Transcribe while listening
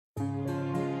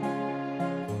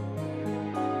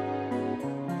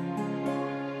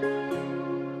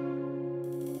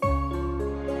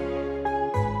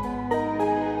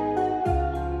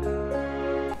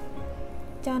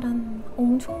이날은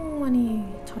엄청 많이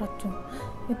자랐죠.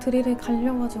 드릴에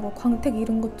갈려가지고 광택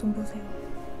잃은 것 좀 보세요.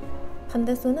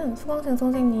 반대손은 수강생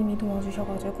선생님이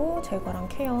도와주셔가지고 제거랑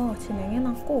케어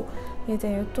진행해놨고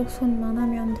이제 이쪽 손만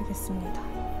하면 되겠습니다.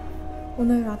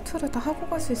 오늘 아트를 다 하고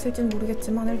갈 수 있을지는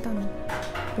모르겠지만 일단은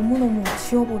너무너무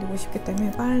지워버리고 싶기 때문에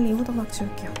빨리 후다닥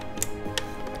지울게요.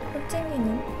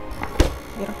 홀쟁이는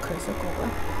미라클 쓸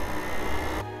거고요.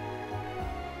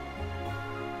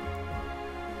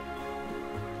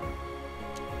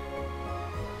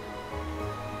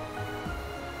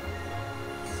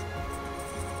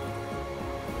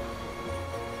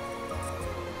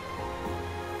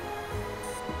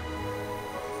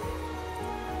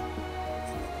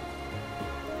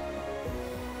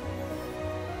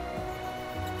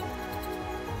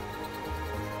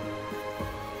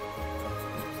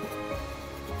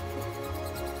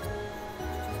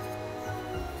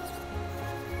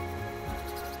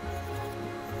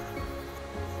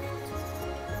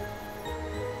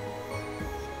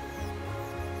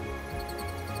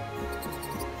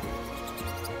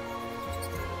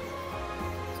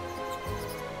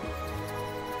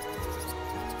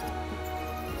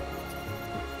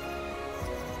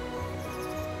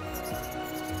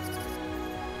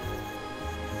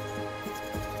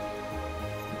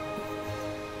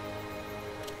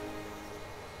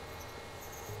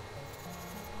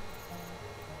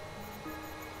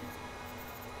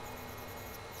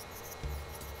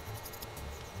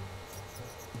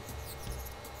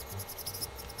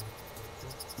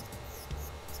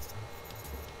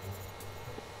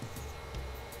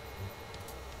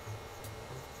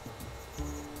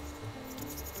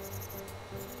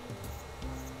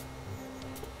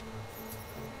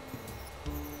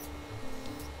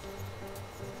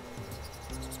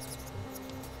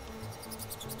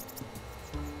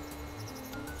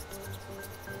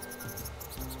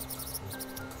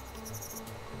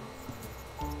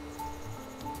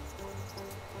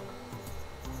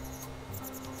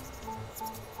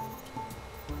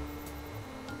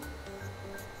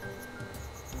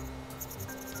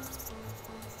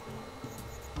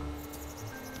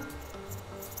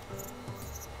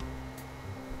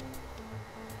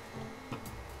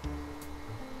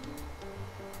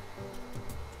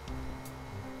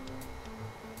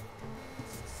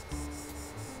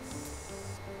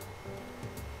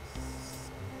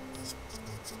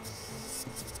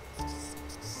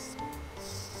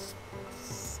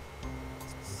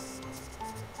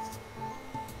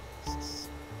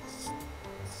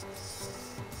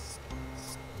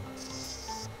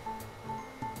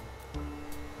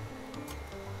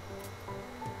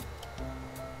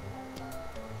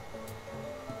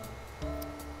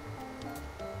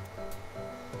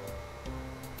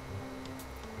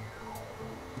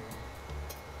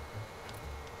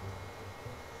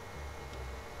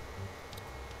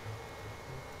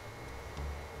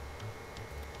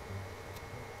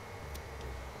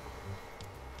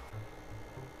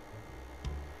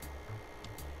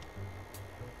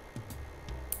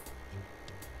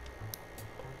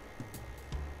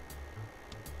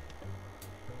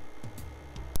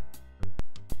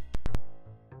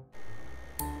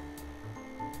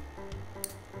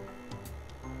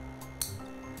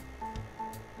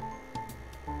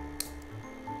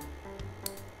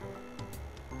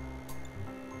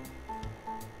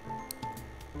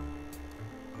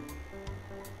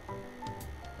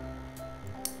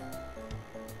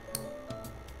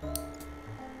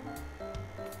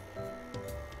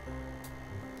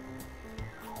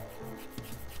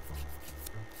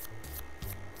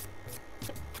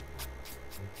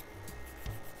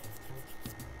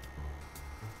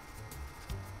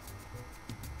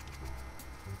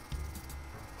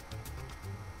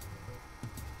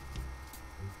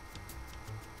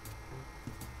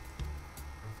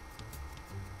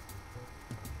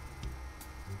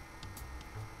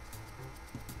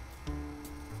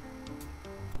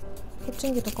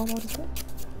 캡증기도 꺼버리고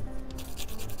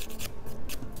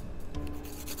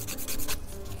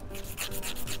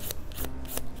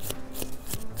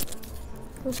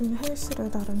요즘 헬스를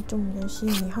나름 좀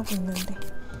열심히 하고 있는데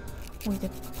이게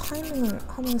타이밍을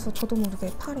하면서 저도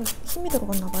모르게 팔에 힘이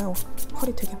들어갔나봐요.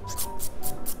 팔이 되게 아프다.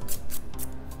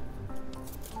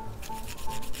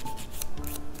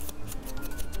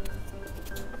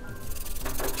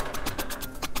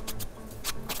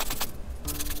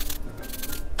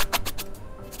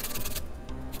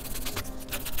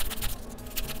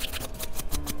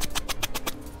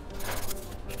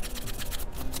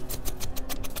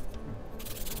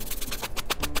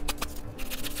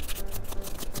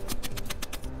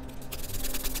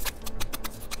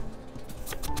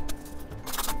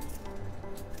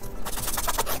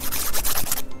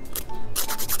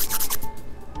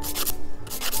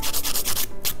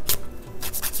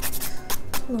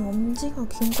 저는 엄지가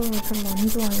긴 걸 별로 안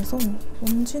좋아해서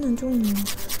엄지는 좀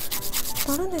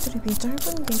다른 애들에 비해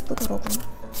짧은 게 예쁘더라고요.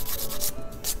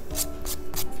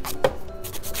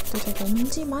 근데 되게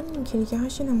엄지만 길게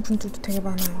하시는 분들도 되게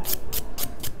많아요.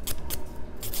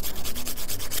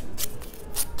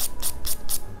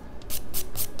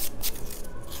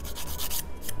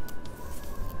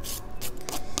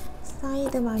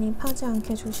 사이드 많이 파지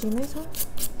않게 조심해서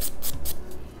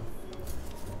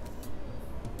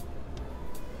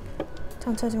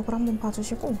전체적으로 한번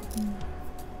봐주시고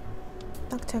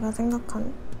딱 제가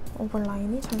생각한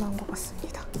오버라인이 잘 나온 것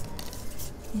같습니다.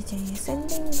 이제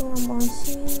샌딩도 한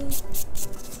번씩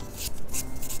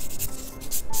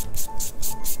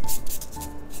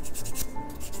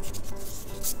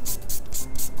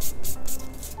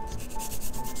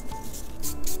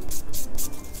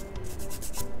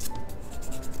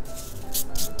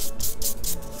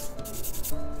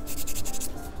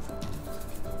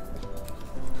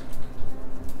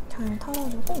잘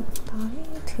털어주고 그다음에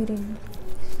드릴로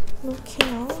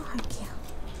케어 할게요.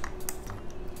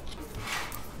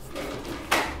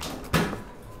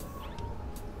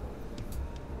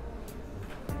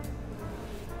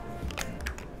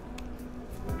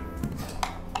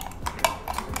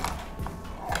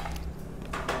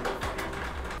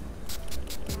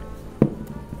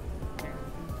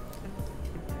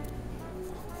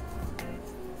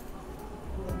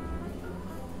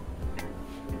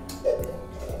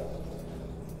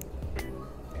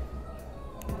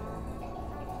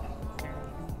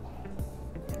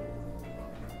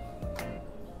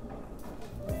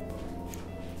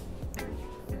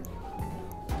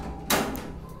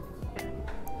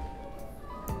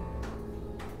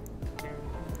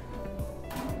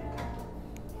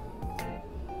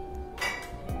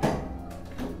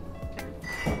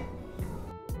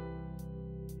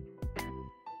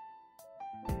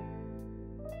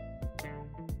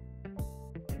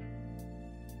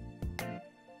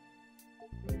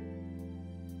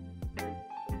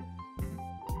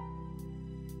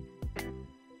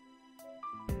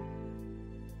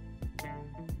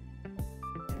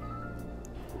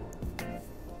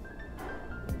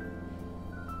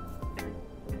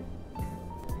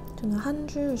 저는 한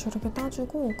줄 저렇게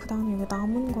따주고 그 다음에 여기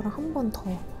남은 거를 한 번 더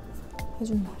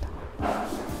해줍니다.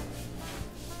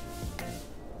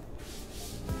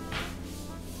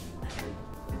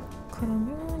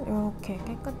 그러면 이렇게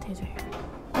깨끗해져요.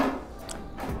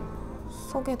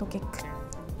 속에도 깨끗.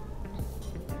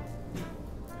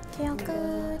 케어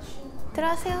끝.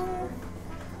 들어가세요.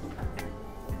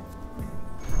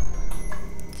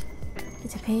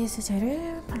 이제 베이스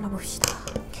젤을 발라봅시다.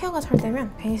 케어가 잘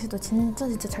되면 베이스도 진짜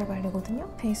잘 발리거든요.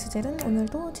 베이스 젤은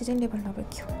오늘도 지젤리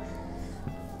발라볼게요.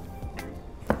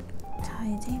 자,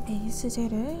 이제 베이스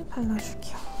젤을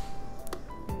발라줄게요.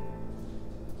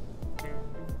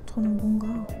 저는 뭔가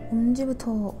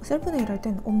엄지부터 셀프네일 할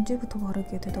땐 엄지부터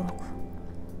바르게 되더라고요.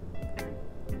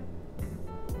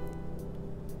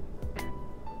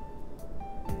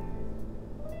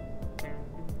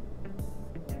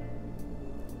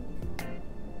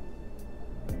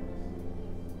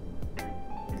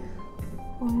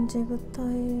 엄지부터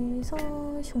해서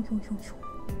숑숑숑숑.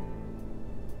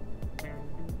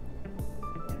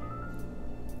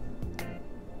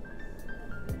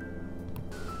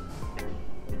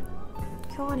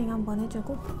 큐어링 한번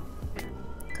해주고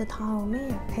그 다음에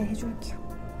배 해줄게요.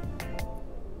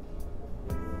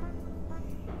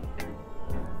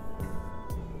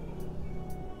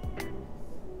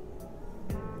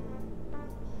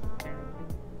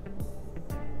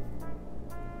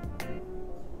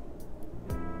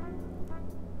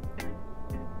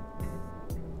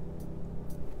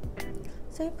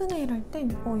 셀프네일 할 땐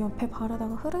옆에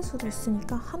바르다가 흐를 수도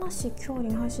있으니까 하나씩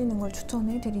큐어링 하시는 걸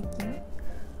추천해 드릴게요.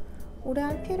 오래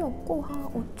할 필요 없고 한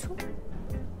 5초?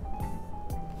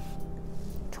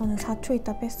 저는 4초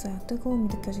있다 뺐어요. 뜨거움이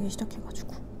느껴지기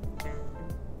시작해가지고.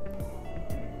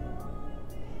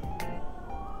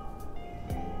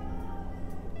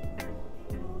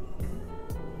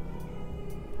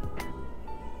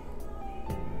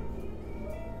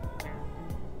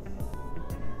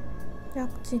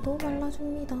 약지도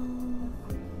발라줍니다.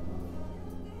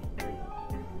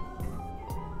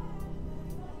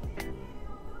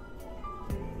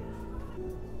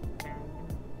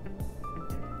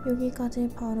 여기까지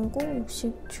바르고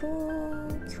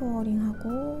 60초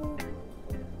큐어링하고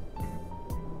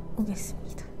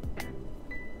오겠습니다.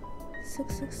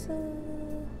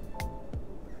 쓱쓱쓱.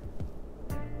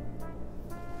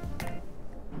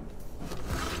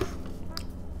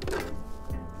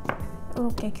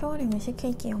 이렇게 큐어링을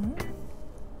시킬게요.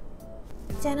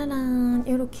 짜라란!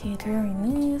 이렇게 되어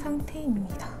있는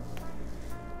상태입니다.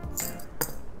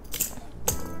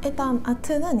 일단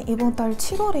아트는 이번 달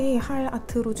 7월에 할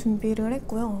아트로 준비를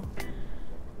했고요.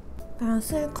 일단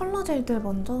쓸 컬러 젤들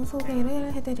먼저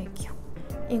소개를 해드릴게요.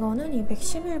 이거는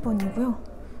 211번이고요.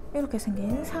 이렇게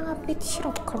생긴 상아빛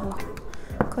시럽 컬러.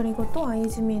 그리고 또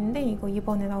아이즈미인데 이거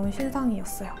이번에 나온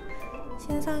신상이었어요.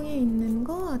 신상에 있는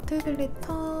거 아트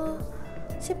글리터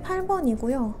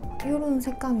 18번이고요. 이런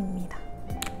색감입니다.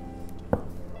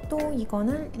 또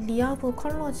이거는 리아브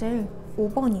컬러 젤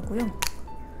 5번이고요.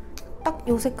 딱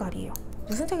요 색깔이에요.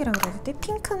 무슨 색이라 그래야 되지?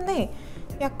 핑크인데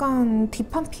약간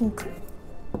딥한 핑크?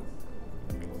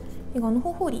 이건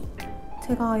호호리.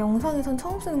 제가 영상에선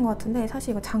처음 쓰는 것 같은데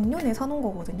사실 이거 작년에 사놓은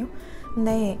거거든요.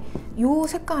 근데 요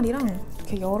색깔이랑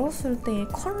이렇게 열었을 때의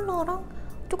컬러랑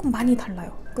조금 많이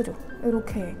달라요. 그죠?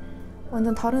 이렇게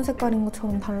완전 다른 색깔인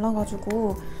것처럼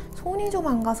달라가지고 손이 좀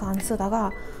안 가서 안 쓰다가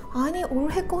아니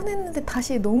올해 꺼냈는데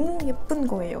다시 너무 예쁜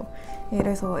거예요.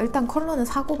 그래서 일단 컬러는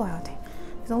사고 봐야 돼.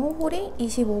 그래서 호홀이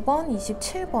 25번,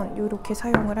 27번 이렇게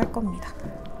사용을 할 겁니다.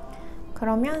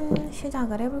 그러면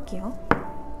시작을 해볼게요.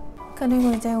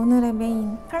 그리고 이제 오늘의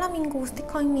메인 플라밍고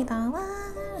스티커입니다. 와!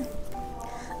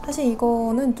 사실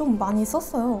이거는 좀 많이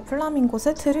썼어요. 플라밍고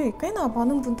세트를 꽤나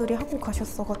많은 분들이 하고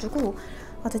가셨어가지고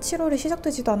아직 7월이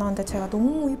시작되지도 않았는데 제가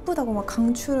너무 이쁘다고 막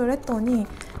강추를 했더니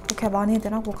이렇게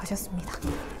많이들 하고 가셨습니다.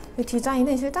 이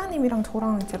디자인은 실장님이랑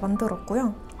저랑 이제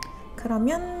만들었고요.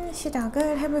 그러면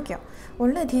시작을 해볼게요.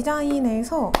 원래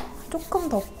디자인에서 조금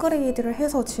더 업그레이드를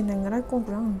해서 진행을 할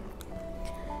거고요.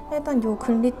 일단 이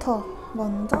글리터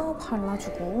먼저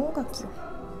발라주고 갈게요.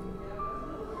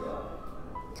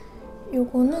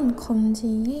 요거는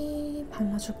검지에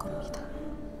발라줄 겁니다.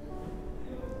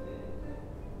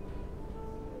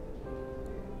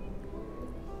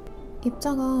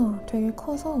 입자가 되게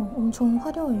커서 엄청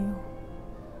화려해요.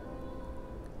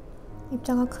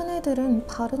 입자가 큰 애들은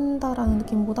바른다라는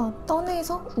느낌보다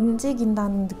떠내서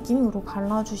움직인다는 느낌으로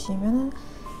발라주시면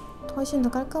훨씬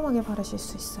더 깔끔하게 바르실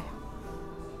수 있어요.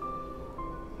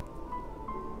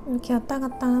 이렇게 왔다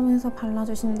갔다 하면서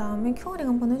발라주신 다음에 큐어링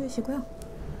한번 해주시고요.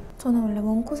 저는 원래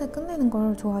원콧에 끝내는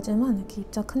걸 좋아하지만 이렇게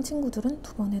입자 큰 친구들은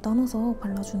두 번에 나눠서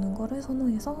발라주는 거를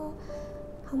선호해서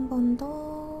한 번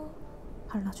더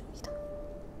발라줍니다.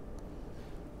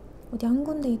 어디 한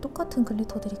군데에 똑같은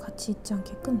글리터들이 같이 있지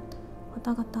않게끔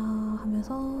왔다 갔다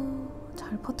하면서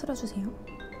잘 퍼뜨려주세요.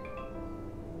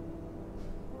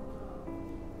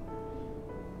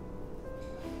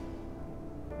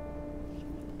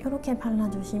 이렇게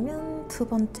발라주시면 두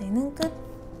번째는 끝!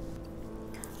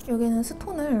 여기는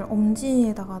스톤을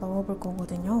엄지에다가 넣어볼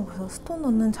거거든요. 그래서 스톤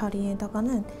넣는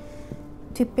자리에다가는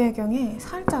뒷배경에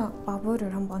살짝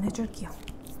마블을 한번 해줄게요.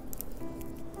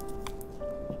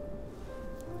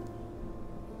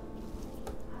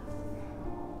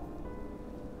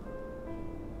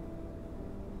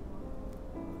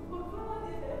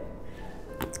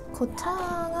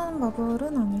 거창한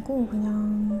마블은 아니고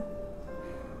그냥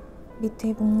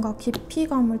밑에 뭔가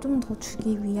깊이감을 좀 더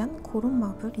주기 위한 그런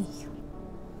마블이에요.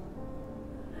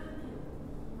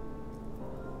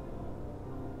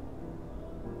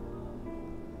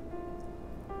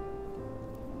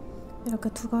 이렇게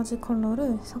두 가지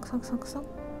컬러를 싹싹싹싹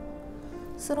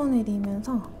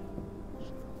쓸어내리면서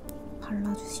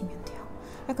발라주시면 돼요.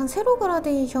 약간 세로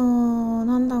그라데이션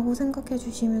한다고 생각해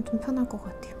주시면 좀 편할 것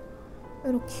같아요.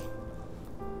 이렇게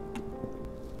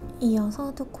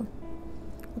이어서 두 콘.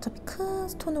 어차피 큰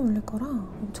스톤을 올릴 거라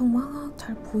엄청 막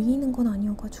잘 보이는 건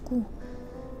아니어가지고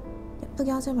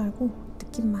예쁘게 하지 말고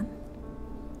느낌만.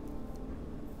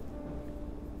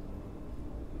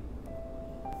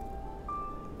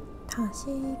 다시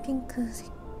핑크색.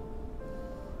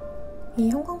 이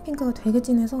형광 핑크가 되게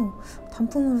진해서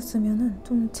단품으로 쓰면은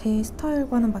좀 제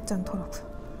스타일과는 맞지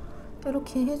않더라고요.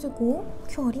 이렇게 해주고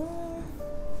큐어링.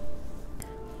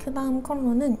 그 다음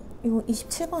컬러는 이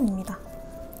 27번입니다.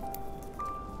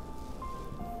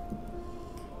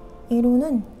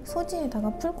 얘로는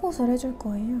소지에다가 풀콧을 해줄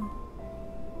거예요.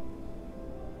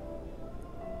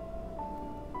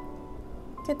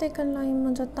 큐티클 라인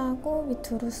먼저 따고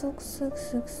밑으로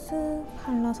쓱쓱쓱쓱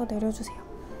발라서 내려주세요.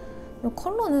 이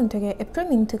컬러는 되게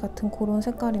애플민트 같은 그런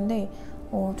색깔인데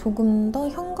조금 더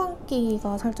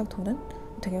형광기가 살짝 도는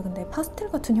되게 근데 파스텔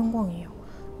같은 형광이에요.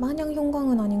 마냥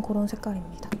형광은 아닌 그런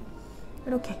색깔입니다.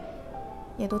 이렇게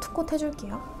얘도 투콧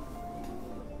해줄게요.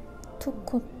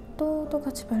 투콧도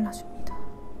똑같이 발라줍니다.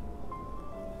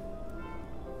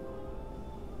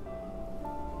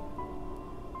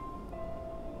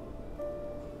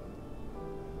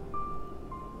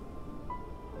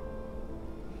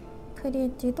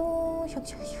 크리엣지도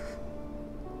샥샥샥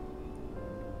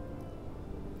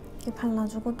이렇게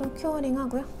발라주고 또 큐어링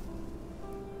하고요.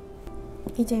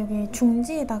 이제 여기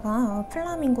중지에다가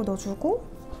플라밍고 넣어주고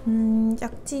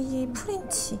약지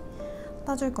프렌치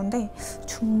따줄 건데,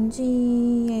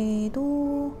 중지에도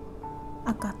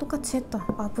아까 똑같이 했던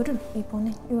마블을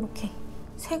이번엔 이렇게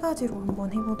 3가지로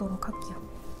한번 해보도록 할게요.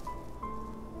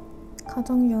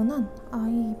 가장 연한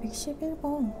아이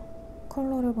 211번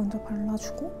컬러를 먼저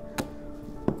발라주고,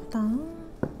 그 다음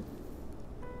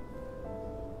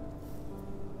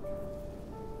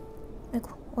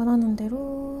원하는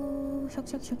대로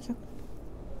샥샥샥샥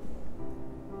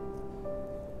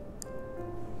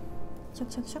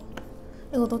샥샥샥.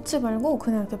 이거 넣지 말고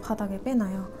그냥 이렇게 바닥에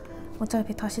빼놔요.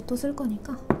 어차피 다시 또 쓸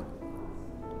거니까.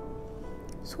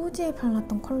 소지에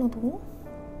발랐던 컬러도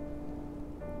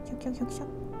샥샥샥샥.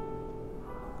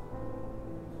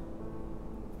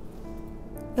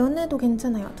 연해도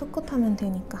괜찮아요. 투컷 하면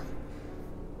되니까.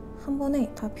 한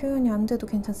번에 다 표현이 안 돼도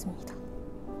괜찮습니다.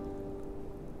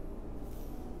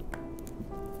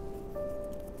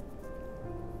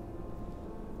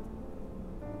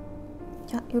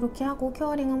 자, 이렇게 하고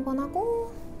큐어링 한번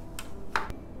하고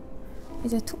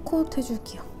이제 투콧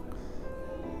해줄게요.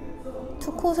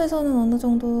 투콧에서는 어느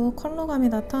정도 컬러감이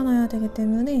나타나야 되기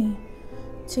때문에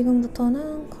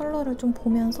지금부터는 컬러를 좀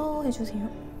보면서 해주세요.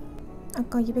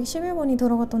 아까 211번이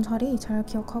들어갔던 자리 잘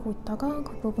기억하고 있다가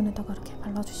그 부분에다가 이렇게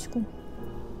발라주시고,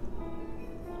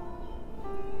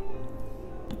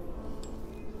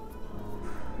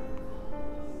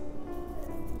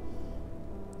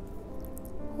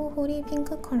 호호리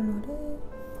핑크 컬러를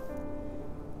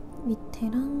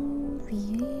밑에랑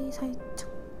위에 살짝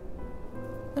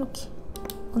이렇게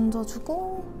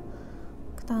얹어주고,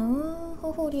 그 다음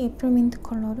호호리 애플민트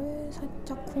컬러를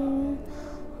살짝 쿵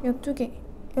옆쪽에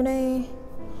요래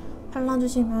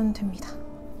발라주시면 됩니다.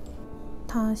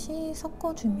 다시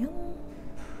섞어주면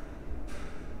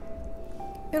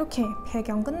이렇게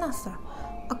배경 끝났어요.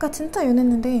 아까 진짜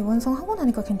연했는데 완성하고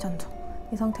나니까 괜찮죠?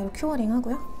 이 상태로 큐어링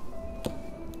하고요.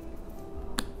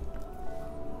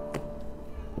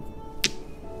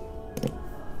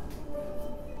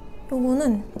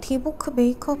 요거는 디보크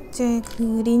메이크업제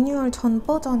그 리뉴얼 전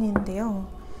버전인데요.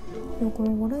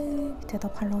 요거를 밑에다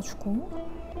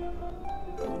발라주고,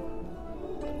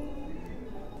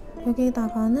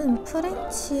 여기다가는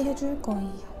프렌치 해줄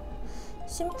거예요.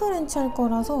 심프렌치 할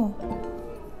거라서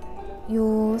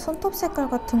요 손톱 색깔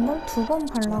같은 걸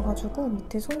 2번 발라가지고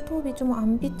밑에 손톱이 좀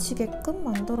안 비치게끔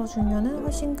만들어주면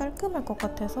훨씬 깔끔할 것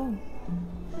같아서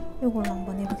요걸로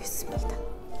한번 해보겠습니다.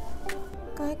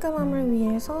 깔끔함을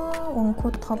위해서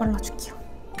원콧 더 발라줄게요.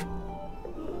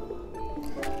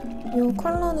 이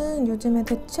컬러는 요즘에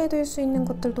대체될 수 있는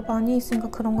것들도 많이 있으니까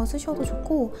그런 거 쓰셔도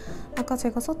좋고, 아까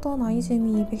제가 썼던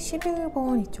아이제미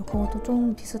 211번 있죠? 그것도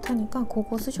좀 비슷하니까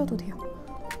그거 쓰셔도 돼요.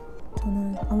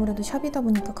 저는 아무래도 샵이다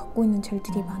보니까 갖고 있는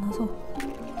젤들이 많아서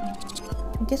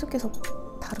좀 계속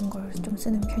다른 걸 좀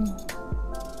쓰는 편입니다.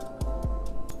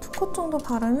 2컷 정도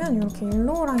바르면 이렇게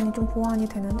옐로우 라인이 좀 보완이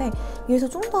되는데, 위에서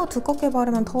좀 더 두껍게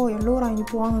바르면 더 옐로우 라인이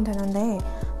보완은 되는데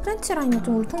프렌치 라인이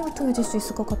좀 울퉁불퉁해질 수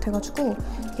있을 것 같아가지고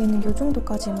얘는 이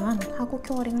정도까지만 하고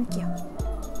큐어링 할게요.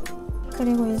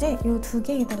 그리고 이제 이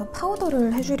 2개에다가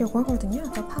파우더를 해주려고 하거든요.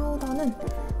 그래서 파우더는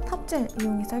탑젤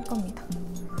이용해서 할 겁니다.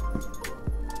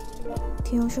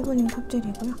 디어슈블링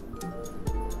탑젤이고요.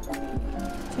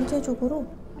 전체적으로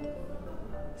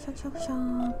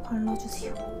샥샥샥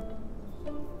발라주세요.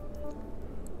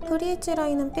 프리엣지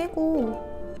라인은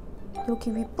빼고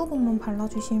이렇게 윗부분만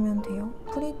발라주시면 돼요.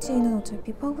 프리엣지는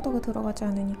어차피 파우더가 들어가지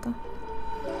않으니까.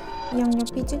 이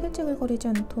양옆이 찌글찌글거리지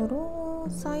않도록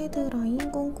사이드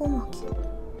라인 꼼꼼하게.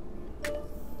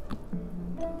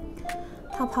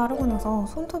 다 바르고 나서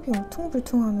손톱이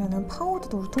울퉁불퉁하면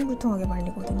파우더도 울퉁불퉁하게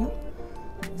말리거든요.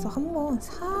 그래서 한번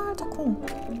살짝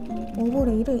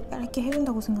오버레이를 얇게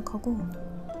해준다고 생각하고,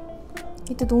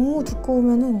 이때 너무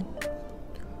두꺼우면은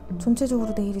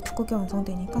전체적으로 네일이 두껍게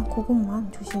완성되니까 그것만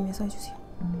조심해서 해주세요.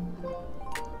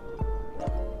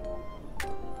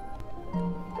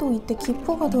 또 이때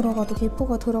기포가 들어가도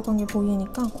기포가 들어간 게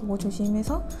보이니까 그거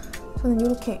조심해서 저는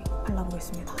이렇게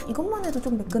발라보겠습니다. 이것만 해도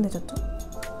좀 매끈해졌죠?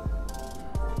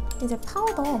 이제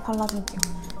파우더 발라줄게요.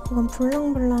 이건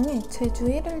블랑블랑의 제주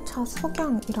 1일차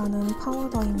석양이라는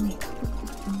파우더입니다.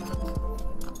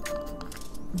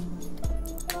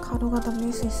 가루가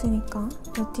날릴 수 있으니까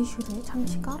물티슈를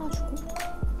잠시 깔아주고,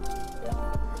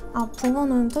 아,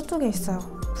 붕어는 저쪽에 있어요.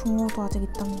 붕어도 아직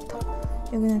있답니다.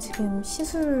 여기는 지금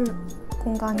시술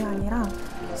공간이 아니라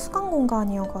수강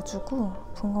공간이어가지고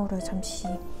붕어를 잠시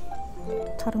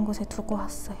다른 곳에 두고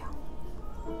왔어요.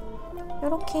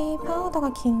 이렇게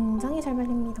파우더가 굉장히 잘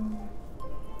발립니다.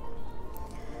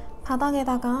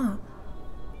 바닥에다가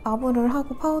마블을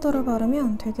하고 파우더를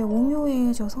바르면 되게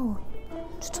오묘해져서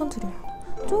추천드려요.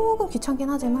 조금 귀찮긴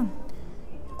하지만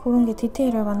그런 게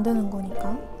디테일을 만드는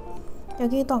거니까.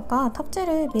 여기도 아까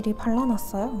탑재를 미리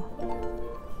발라놨어요.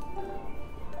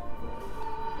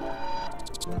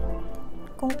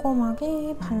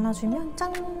 꼼꼼하게 발라주면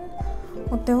짠!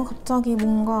 어때요? 갑자기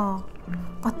뭔가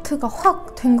아트가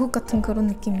확 된 것 같은 그런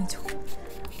느낌이죠.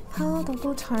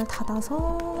 파우더도 잘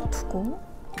닫아서 두고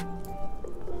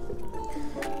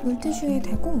물티슈에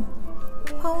대고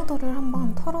파우더를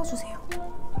한번 털어주세요.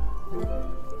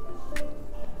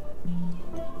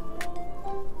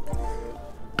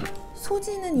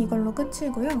 소지는 이걸로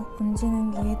끝이고요.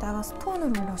 얹는 위에다가 스톤을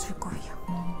올려줄 거예요.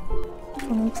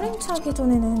 저는 프렌치 하기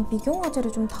전에는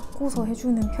미경화제를 좀 닦고서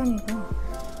해주는 편이고요.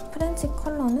 프렌치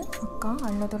컬러는 아까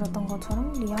알려드렸던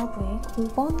것처럼 리아브의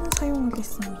 5번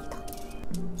사용하겠습니다.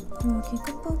 여기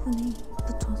끝부분에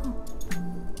붙여서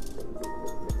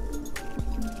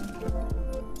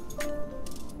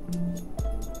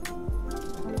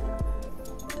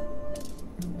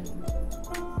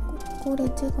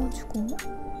꼬리 찍어주고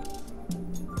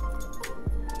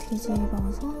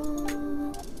뒤집어서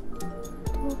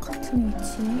또 같은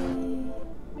위치에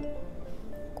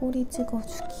꼬리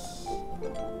찍어주기.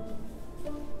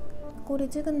 꼬리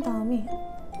찍은 다음에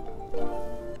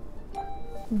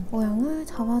모양을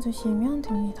잡아주시면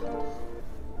됩니다.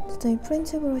 진짜 이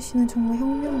프렌치 브러쉬는 정말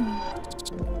혁명이에요.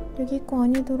 여기 거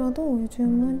아니더라도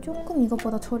요즘은 조금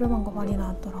이것보다 저렴한 거 많이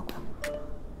나왔더라고요.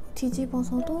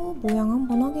 뒤집어서도 모양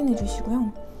한번 확인해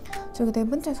주시고요. 저기 네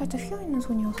번째 살짝 휘어있는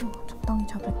손이어서 적당히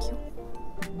잡을게요.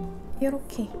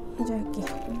 이렇게 해줄게요.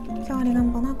 케어링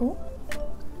한번 하고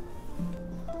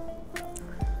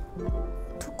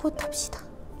두 콧 합시다.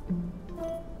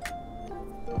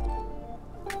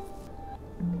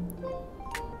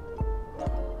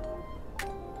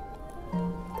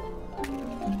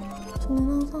 저는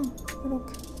항상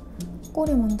이렇게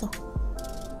꼬리 먼저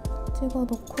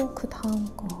찍어놓고 그 다음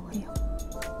거 해요.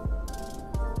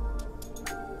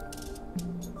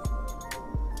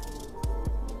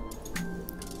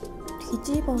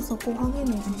 뒤집어서 꼭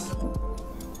확인해 주시고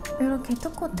이렇게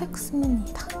투코텍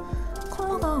씁니다.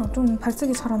 컬러가 좀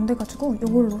발색이 잘 안 돼가지고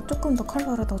이걸로 조금 더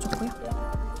컬러를 넣어줬고요.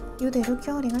 이대로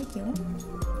케어링 할게요.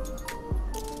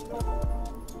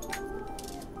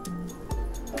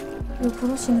 이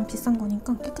브러쉬는 비싼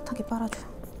거니까 깨끗하게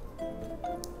빨아줘요.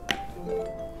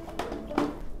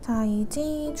 자,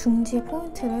 이제 중지에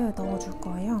포인트를 넣어줄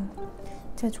거예요.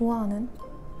 제가 좋아하는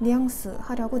뉘앙스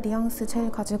하려고 뉘앙스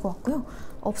젤 가지고 왔고요.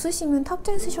 없으시면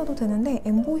탑젤 쓰셔도 되는데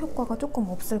엠보 효과가 조금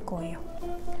없을 거예요.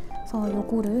 그래서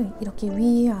요거를 이렇게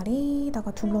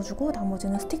위아래에다가 둘러주고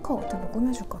나머지는 스티커들로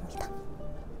꾸며줄 겁니다.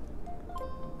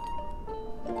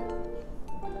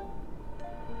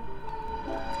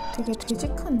 되게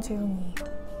되직한 제형이에요.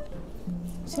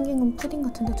 생긴 건 푸딩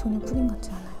같은데 전혀 푸딩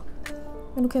같지 않아요.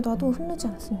 이렇게 놔도 흐르지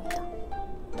않습니다.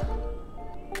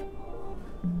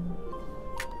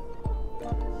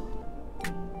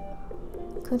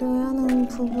 그려야 하는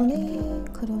부분에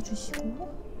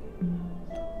그려주시고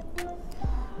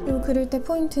그리고 그릴 때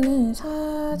포인트는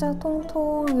살짝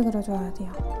통통하게 그려줘야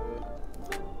돼요.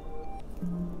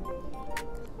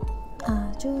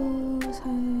 아주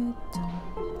살짝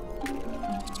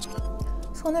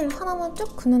선을 하나만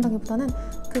쭉 긋는다기보다는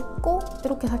긋고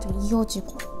이렇게 살짝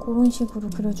이어지고 그런 식으로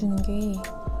그려주는 게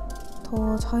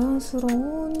더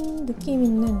자연스러운 느낌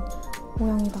있는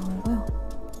모양이 나오고요.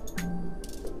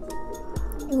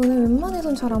 이거는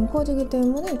웬만해선 잘 안 퍼지기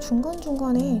때문에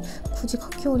중간중간에 굳이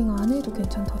컷케어링 안 해도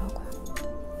괜찮더라고요.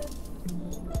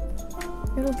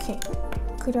 이렇게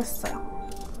그렸어요.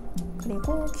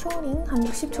 그리고 큐어링 한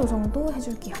 60초 정도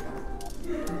해줄게요.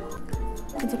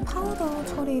 이제 파우더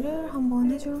처리를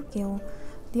한번 해줄게요.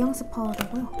 뉘앙스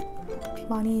파우더고요.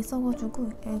 많이 써가지고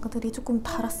애들이 조금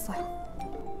달았어요.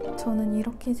 저는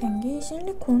이렇게 생긴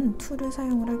실리콘 툴을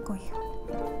사용을 할 거예요.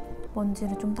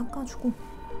 먼지를 좀 닦아주고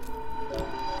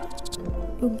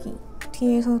여기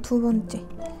뒤에서 두 번째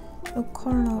이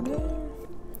컬러를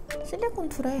실리콘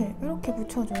툴에 이렇게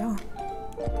묻혀줘요.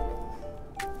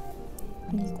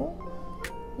 그리고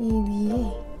이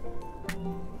위에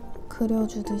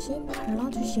그려주듯이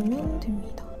발라주시면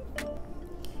됩니다.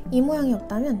 이 모양이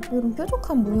없다면 이런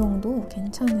뾰족한 모형도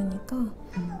괜찮으니까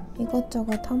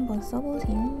이것저것 한번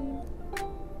써보세요.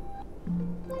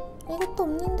 이것도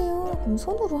없는데요? 그럼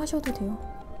손으로 하셔도 돼요.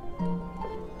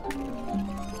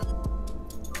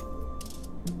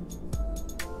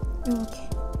 이렇게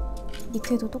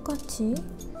밑에도 똑같이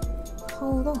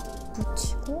파우더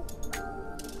묻히고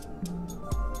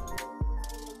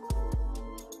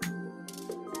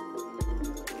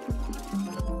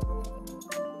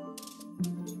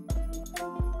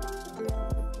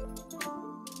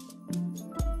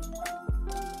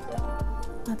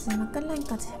마지막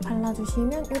끝라인까지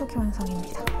발라주시면 이렇게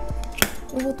완성입니다.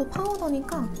 이것도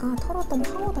파우더니까 아까 털었던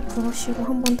파우더 브러쉬로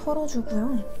한번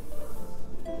털어주고요.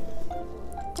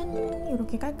 짠!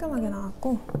 이렇게 깔끔하게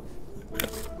나왔고,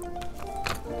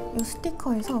 이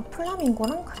스티커에서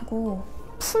플라밍고랑 그리고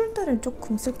풀들을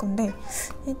조금 쓸 건데,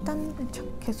 일단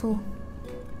계속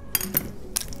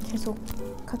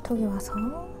카톡이 와서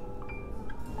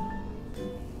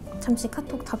잠시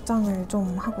카톡 답장을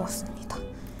좀 하고 왔습니다.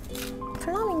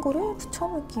 플라밍고를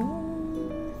붙여볼게요.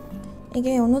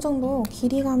 이게 어느 정도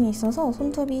길이감이 있어서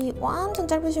손톱이 완전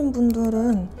짧으신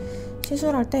분들은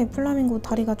시술할 때 플라밍고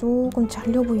다리가 조금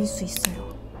잘려 보일 수 있어요.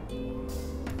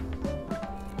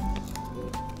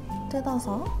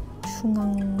 뜯어서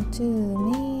중앙에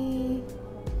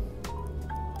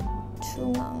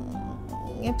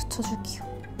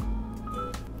붙여줄게요.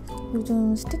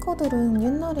 요즘 스티커들은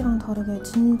옛날이랑 다르게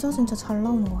진짜 잘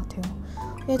나오는 것 같아요.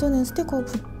 예전엔 스티커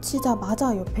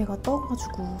붙이자마자 옆에가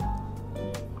떠가지고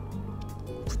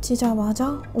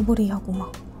붙이자마자 오버레이하고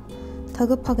막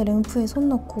다급하게 램프에 손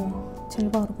넣고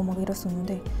젤 바르고 막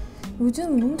이랬었는데,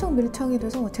 요즘은 엄청 밀착이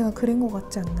돼서 제가 그린 것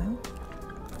같지 않나요?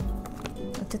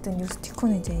 어쨌든 이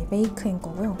스티커는 이제 메이크인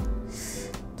거고요.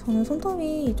 저는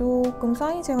손톱이 조금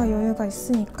사이즈가 여유가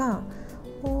있으니까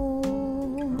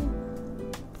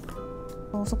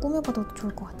넣어서 꾸며봐도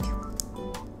좋을 것 같아요.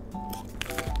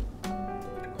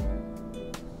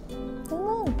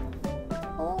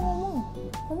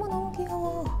 어머 너무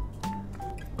귀여워.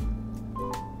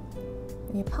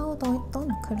 이 파우더 했던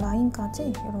그 라인까지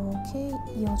이렇게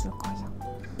이어줄 거예요.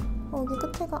 여기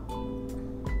끝에가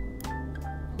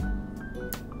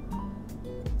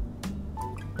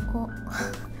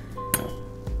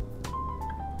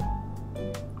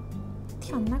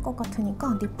티 안 날 것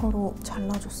같으니까 니퍼로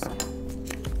잘라줬어요.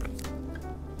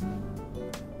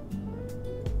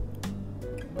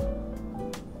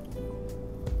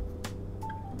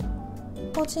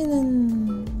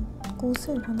 퍼지는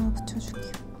곳을 하나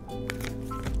붙여줄게요.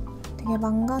 되게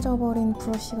망가져버린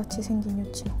브러쉬같이 생긴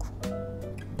이 친구.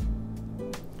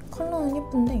 컬러는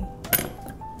예쁜데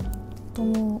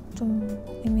너무 좀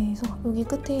애매해서 여기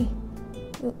끝에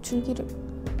이 줄기를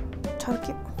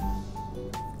잘게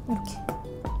이렇게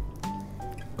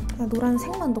그냥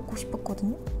노란색만 넣고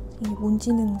싶었거든요. 이게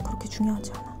뭔지는 그렇게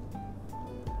중요하지 않아.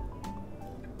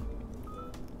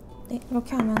 네,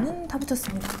 이렇게 하면은 다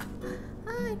붙였습니다.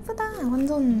 아, 예쁘다.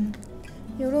 완전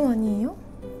여름 아니에요?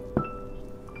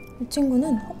 이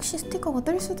친구는 혹시 스티커가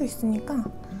뜰 수도 있으니까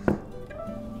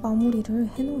마무리를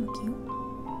해놓을게요.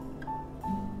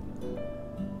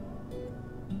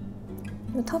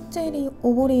 이 탑젤이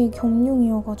오버레이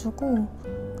겸용이어가지고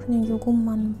그냥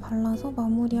이것만 발라서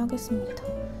마무리하겠습니다.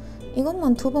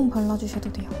 이것만 2번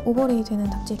발라주셔도 돼요. 오버레이 되는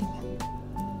탑젤이면.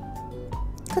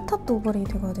 크탑도 오버레이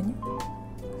되거든요.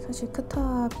 사실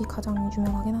크탑이 가장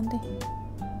유명하긴 한데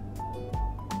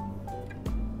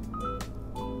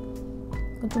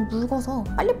좀 묽어서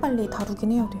빨리빨리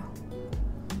다루긴 해야 돼요.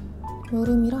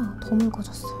 여름이라 더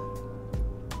묽어졌어요.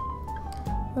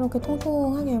 이렇게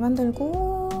통통하게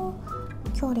만들고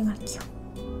큐어링 할게요.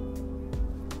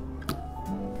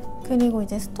 그리고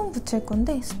이제 스톤 붙일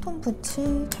건데 스톤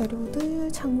붙일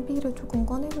재료들, 장비를 조금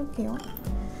꺼내볼게요.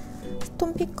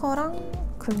 스톤 피커랑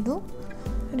글루,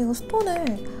 그리고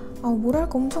스톤을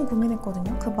뭐랄까 엄청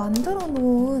고민했거든요. 그 만들어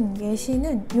놓은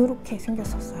예시는 이렇게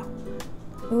생겼었어요.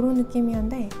 이런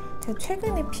느낌이었는데 제가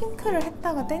최근에 핑크를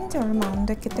했다가 뗀 지 얼마 안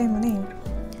됐기 때문에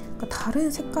다른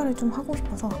색깔을 좀 하고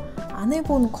싶어서 안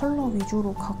해본 컬러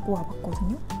위주로 갖고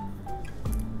와봤거든요.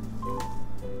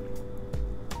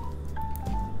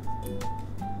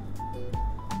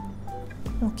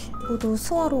 이렇게 모두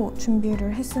스와로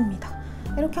준비를 했습니다.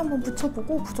 이렇게 한번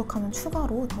붙여보고 부족하면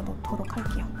추가로 더 넣도록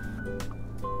할게요.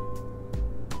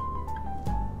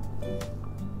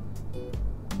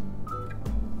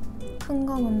 큰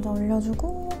거 먼저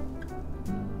올려주고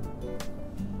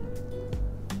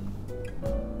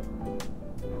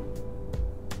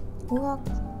우악!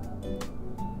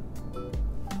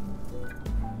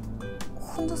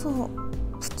 혼자서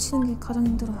붙이는 게 가장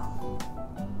힘들어요.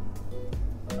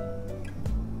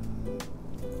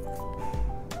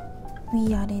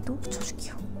 위아래도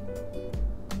붙여줄게요.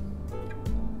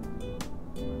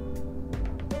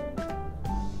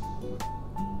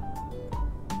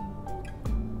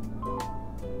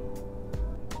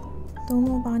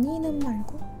 너무 많이는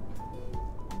말고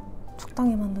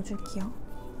적당히만 넣어줄게요.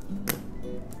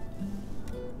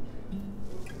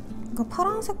 그러니까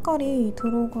파란 색깔이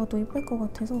들어가도 예쁠 것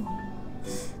같아서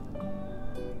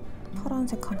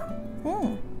파란색 하나.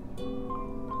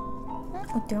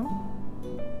 어때요?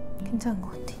 괜찮은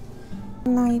것 같아.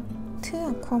 라이트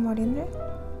아쿠아마린을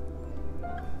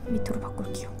밑으로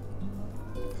바꿀게요.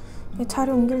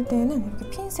 자리 옮길 때에는 이렇게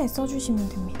핀셋 써주시면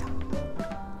됩니다.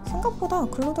 생각보다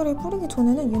글루드라이 뿌리기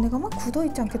전에는 얘네가 막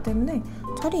굳어있지 않기 때문에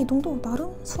자리 이동도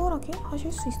나름 수월하게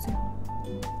하실 수 있어요.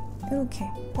 이렇게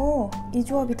이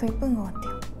조합이 더 예쁜 것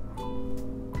같아요.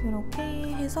 이렇게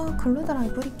해서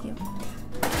글루드라이 뿌릴게요.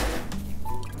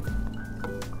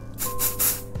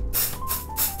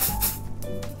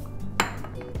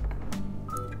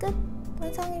 끝!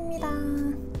 완성입니다.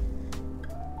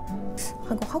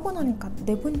 이거 하고 나니까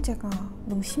네 번째가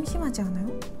너무 심심하지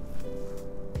않아요?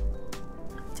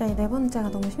 제가 이 네 번째가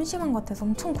너무 심심한 것 같아서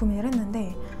엄청 고민을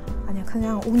했는데 아니야,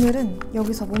 그냥 오늘은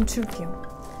여기서 멈출게요.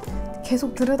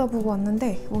 계속 들여다보고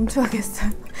왔는데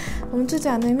멈춰야겠어요. 멈추지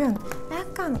않으면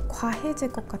약간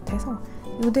과해질 것 같아서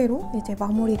이대로 이제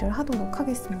마무리를 하도록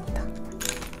하겠습니다.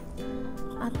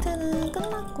 아트는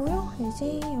끝났고요.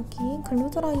 이제 여기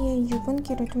글루드라이의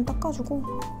유분기를 좀 닦아주고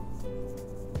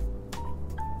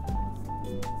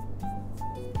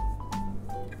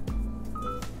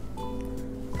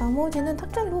나머지는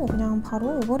탑젤로 그냥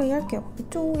바로 오버레이 할게요.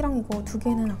 이쪽이랑 이거 두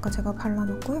개는 아까 제가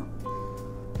발라놨고요.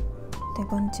 네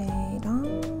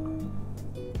번째랑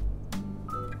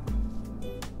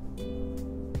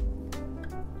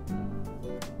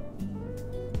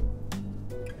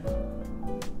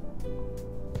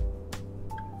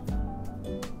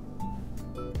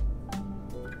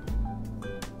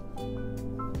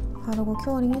바르고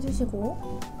큐어링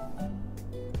해주시고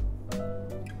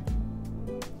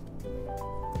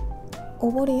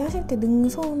오버레이 하실 때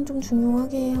능선 좀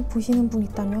중요하게 보시는 분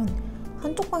있다면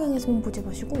한쪽 방향에서만 보지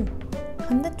마시고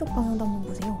반대쪽 방향도 한번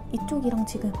보세요. 이쪽이랑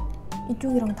지금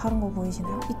이쪽이랑 다른 거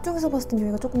보이시나요? 이쪽에서 봤을 땐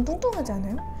여기가 조금 뚱뚱하지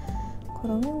않아요?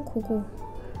 그러면 그거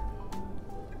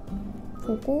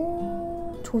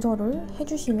보고 조절을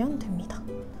해주시면 됩니다.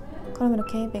 그럼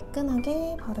이렇게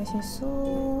매끈하게 바르실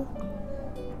수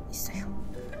있어요.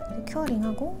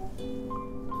 큐어링하고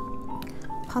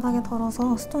바닥에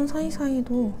덜어서 스톤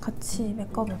사이사이도 같이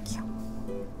메꿔볼게요.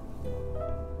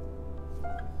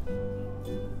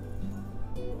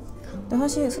 근데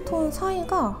사실 스톤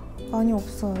사이가 많이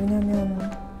없어요. 왜냐면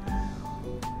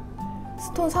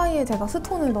스톤 사이에 제가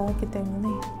스톤을 넣었기 때문에.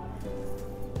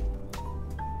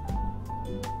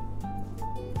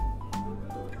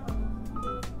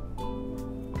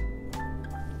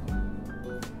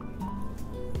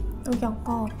 여기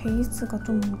아까 베이스가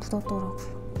좀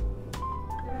묻었더라고요.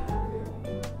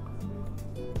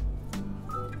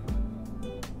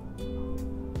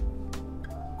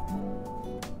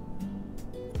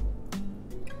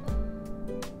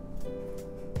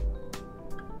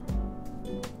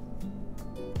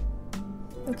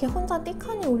 이렇게 혼자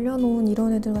띠칸이 올려놓은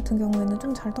이런 애들 같은 경우에는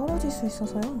좀 잘 떨어질 수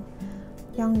있어서요.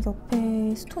 양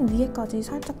옆에 스톤 위에까지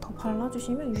살짝 더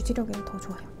발라주시면 유지력이 더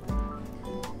좋아요.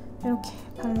 이렇게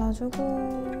발라주고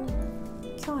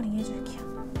큐어링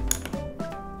해줄게요.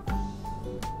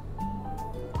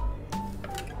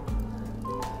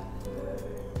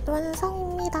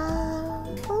 완성입니다.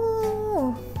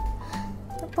 오,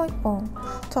 예뻐.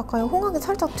 저 아까 홍학이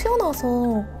살짝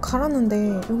튀어나와서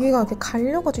갈았는데 여기가 이렇게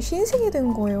갈려가지고 흰색이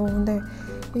된 거예요. 근데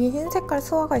여기 흰 색깔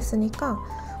스와가 있으니까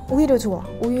오히려 좋아.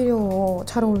 오히려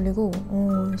잘 어울리고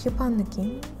힙한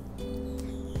느낌.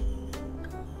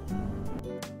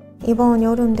 이번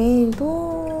여름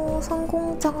네일도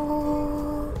성공적.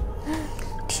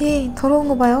 뒤에 더러운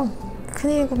거 봐요.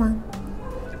 큰일이구만.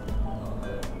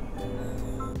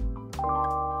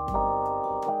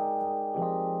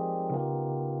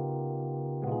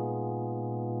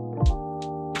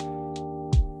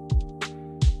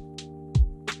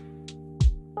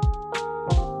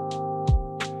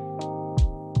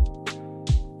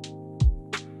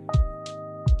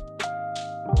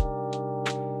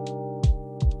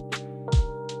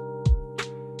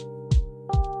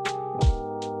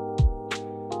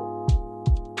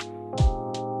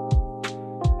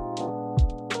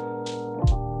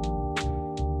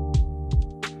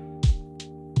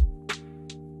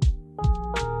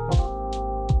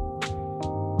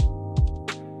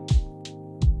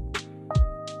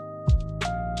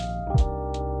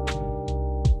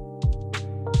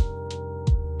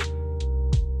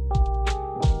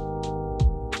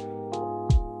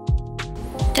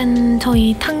 짠!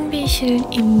 저희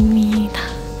탕비실입니다.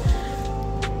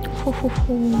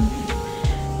 호호호.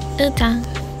 으장.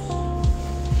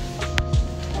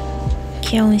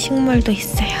 귀여운 식물도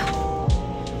있어요.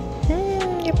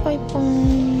 예뻐.